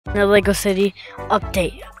The Lego City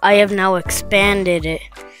update. I have now expanded it.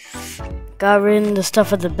 Got rid of the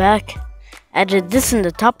stuff at the back. Added this in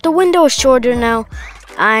the top. The window is shorter now.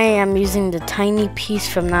 I am using the tiny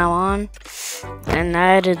piece from now on. And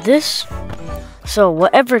I added this. So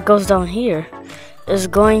whatever goes down here is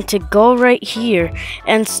going to go right here.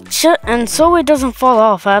 And so it doesn't fall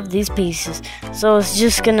off. I have these pieces. So it's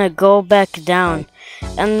just gonna go back down.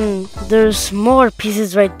 And there's more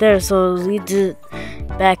pieces right there. So it leads it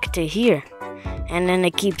back to here. And then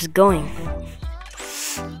it keeps going.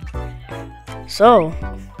 So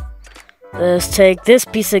let's take this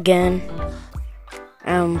piece again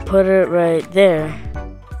and put it right there.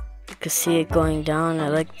 You can see it going down. I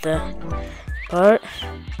like the part.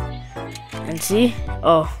 And see?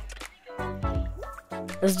 Oh.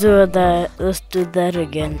 Let's do that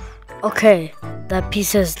again. Okay, that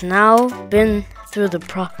piece has now been through the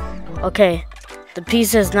the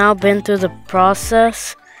piece has now been through the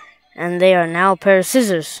process, and they are now a pair of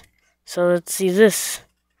scissors. So let's see this.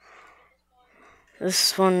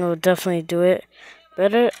 This one will definitely do it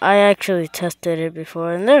better. I actually tested it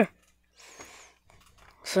before and there.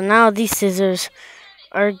 So now these scissors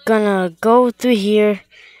are gonna go through here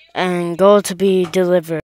and go to be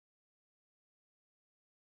delivered.